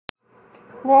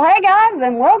Well, hey guys,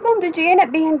 and welcome to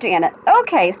Janet being Janet.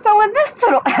 Okay, so in this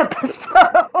little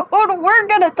episode, we're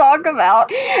going to talk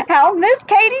about how Miss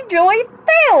Katie Joy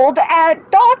failed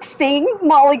at doxing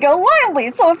Molly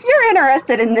Golightly. So if you're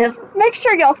interested in this, make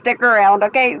sure y'all stick around,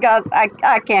 okay, guys?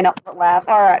 I can't help but laugh.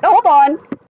 All right, hold on.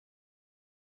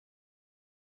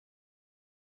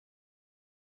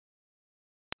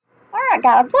 Alright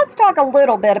guys, let's talk a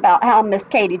little bit about how Miss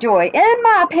Katie Joy, in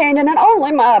my opinion, and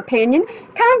only my opinion,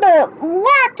 kind of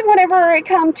lacked whenever it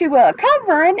come to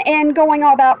covering and going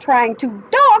about trying to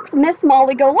dox Miss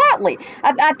Molly Golightly.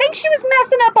 I think she was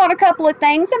messing up on a couple of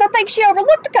things, and I think she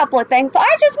overlooked a couple of things, so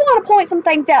I just want to point some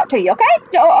things out to you,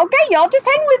 okay? Okay, y'all, just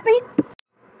hang with me.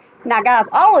 Now, guys,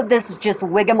 all of this is just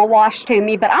wiggle-a-wash to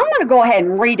me, but I'm going to go ahead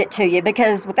and read it to you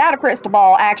because without a crystal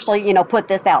ball, actually, put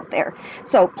this out there.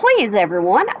 So please,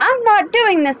 everyone, I'm not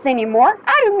doing this anymore.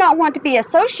 I do not want to be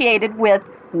associated with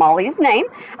Molly's name.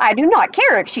 I do not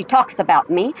care if she talks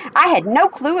about me. I had no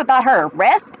clue about her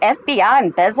arrest, FBI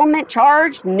embezzlement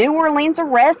charge, New Orleans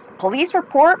arrest, police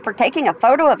report for taking a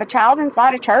photo of a child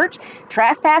inside a church,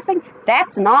 trespassing.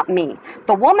 That's not me.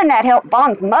 The woman that helped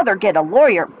Vaughn's mother get a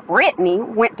lawyer, Brittany,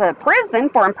 went to prison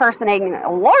for impersonating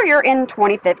a lawyer in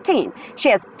 2015. She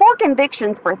has 4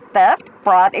 convictions for theft,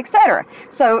 fraud, etc.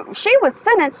 So she was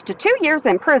sentenced to 2 years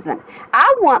in prison.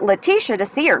 I want Letitia to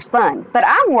see her son, but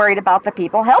I'm worried about the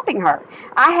people helping her.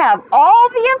 I have all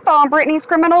the info on Brittany's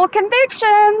criminal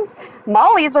convictions.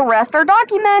 Molly's arrests are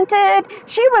documented.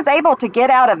 She was able to get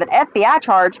out of an FBI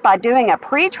charge by doing a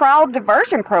pre-trial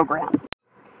diversion program.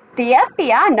 The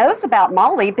FBI knows about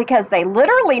Molly because they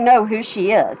literally know who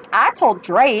she is. I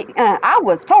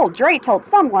was told Dre told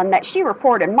someone that she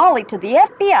reported Molly to the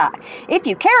FBI. If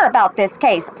you care about this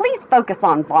case, please focus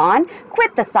on Vaughn.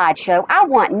 Quit the sideshow. I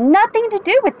want nothing to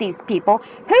do with these people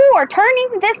who are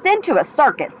turning this into a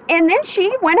circus. And then she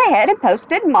went ahead and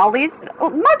posted Molly's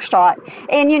mugshot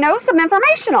and, some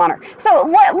information on her. So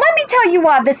let me tell you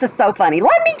why this is so funny.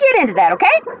 Let me get into that,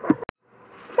 okay?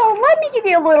 So let me give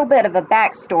you a little bit of a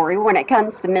backstory when it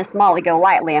comes to Miss Molly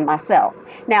Golightly and myself.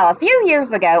 Now, a few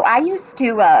years ago, I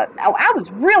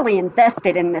was really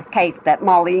invested in this case that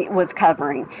Molly was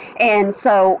covering. And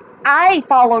so I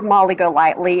followed Molly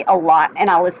Golightly a lot, and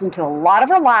I listened to a lot of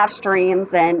her live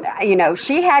streams, and,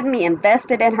 she had me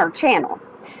invested in her channel.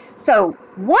 So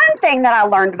one thing that I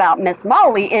learned about Miss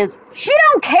Molly is she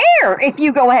don't care if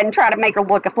you go ahead and try to make her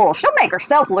look a fool. She'll make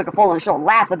herself look a fool and she'll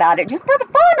laugh about it just for the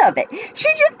fun of it. She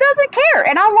just doesn't care.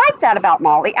 And I like that about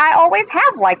Molly. I always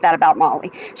have liked that about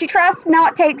Molly. She tries to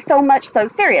not take so much so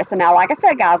serious. And now, like I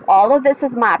said, guys, all of this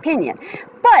is my opinion.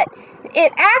 But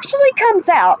it actually comes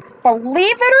out,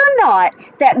 believe it or not,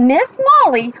 that Miss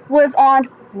Molly was on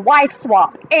Wife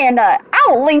Swap, and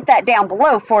I'll link that down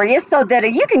below for you so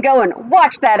that you can go and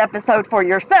watch that episode for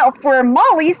yourself where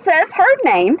Molly says her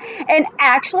name and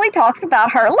actually talks about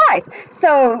her life.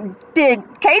 So did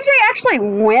KJ actually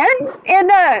win in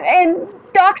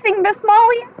doxing Miss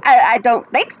Molly? I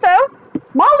don't think so.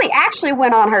 Molly actually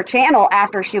went on her channel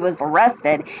after she was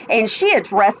arrested, and she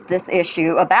addressed this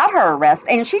issue about her arrest,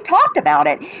 and she talked about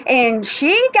it, and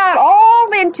she got all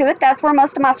into it. That's where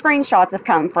most of my screenshots have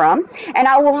come from, and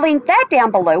I will link that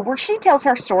down below where she tells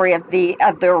her story of the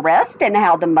arrest and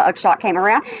how the mugshot came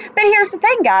around. But here's the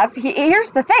thing, guys.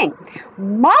 Here's the thing.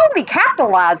 Molly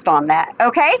capitalized on that,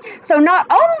 okay? So not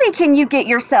only can you get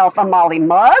yourself a Molly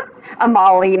mug, a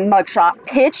Molly mugshot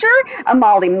picture, a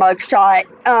Molly mugshot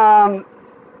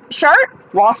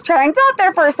shirt, lost train of thought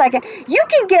there for a second. You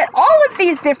can get all of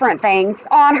these different things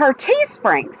on her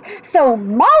Teesprings. So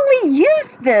Molly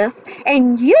used this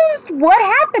and used what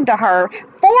happened to her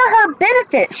for her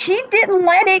benefit. She didn't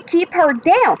let it keep her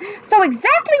down. So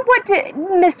exactly what did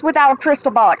Miss Without a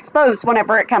Crystal Ball expose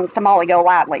whenever it comes to Molly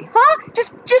Golightly? Huh?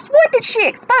 Just what did she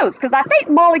expose? Because I think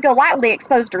Molly Golightly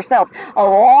exposed herself a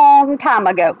long time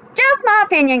ago. Just my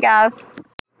opinion, guys.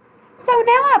 So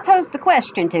now I pose the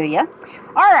question to you.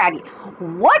 Alrighty,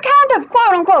 what kind of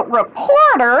quote-unquote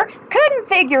reporter couldn't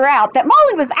figure out that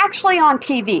Molly was actually on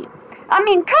TV? I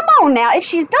mean, come on now. If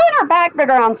she's done her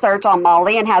background search on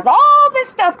Molly and has all this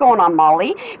stuff going on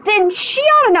Molly, then she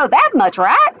ought to know that much,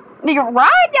 right? You're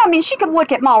right. I mean, she could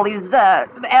look at Molly's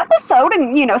episode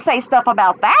and, say stuff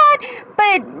about that.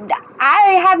 But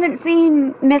I haven't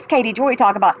seen Miss Katie Joy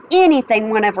talk about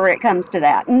anything whenever it comes to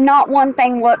that. Not one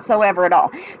thing whatsoever at all.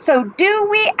 So do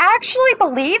we actually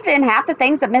believe in half the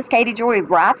things that Miss Katie Joy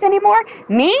writes anymore?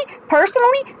 Me,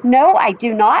 personally, no, I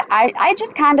do not. I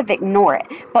just kind of ignore it.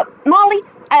 But Molly,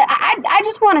 I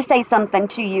just want to say something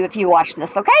to you if you watch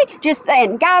this, okay? Just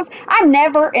saying, guys, I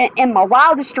never in my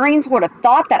wildest dreams would have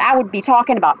thought that I would be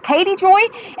talking about Katie Joy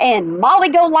and Molly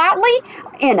Golightly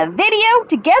in a video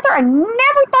together. I never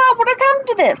thought it would have come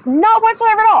to this. Not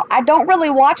whatsoever at all. I don't really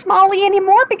watch Molly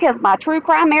anymore because my true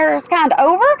crime era is kind of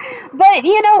over. But,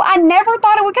 you know, I never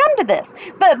thought it would come to this.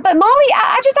 But Molly,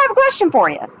 I just have a question for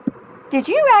you. Did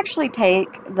you actually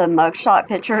take the mugshot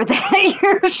picture that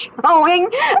you're showing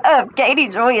of Katie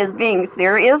Joy as being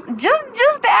serious?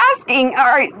 Just asking. All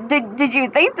right, did you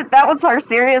think that was her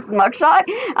serious mugshot?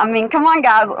 I mean, come on,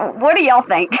 guys. What do y'all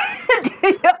think?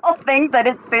 Do y'all think that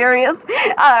it's serious? All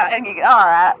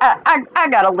right, I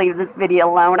gotta leave this video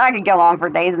alone. I could go on for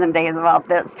days and days about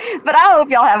this. But I hope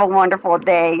y'all have a wonderful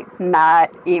day,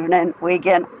 night, evening,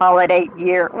 weekend, holiday,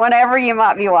 year, whenever you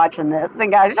might be watching this. And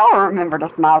guys, y'all remember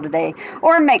to smile today,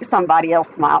 or make somebody else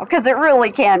smile, because it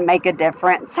really can make a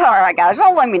difference. All right, guys,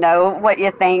 y'all let me know what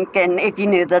you think, and if you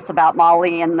knew this about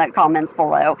Molly in the comments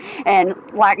below. And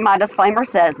like my disclaimer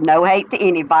says, no hate to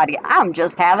anybody. I'm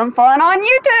just having fun on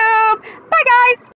YouTube. Bye, guys.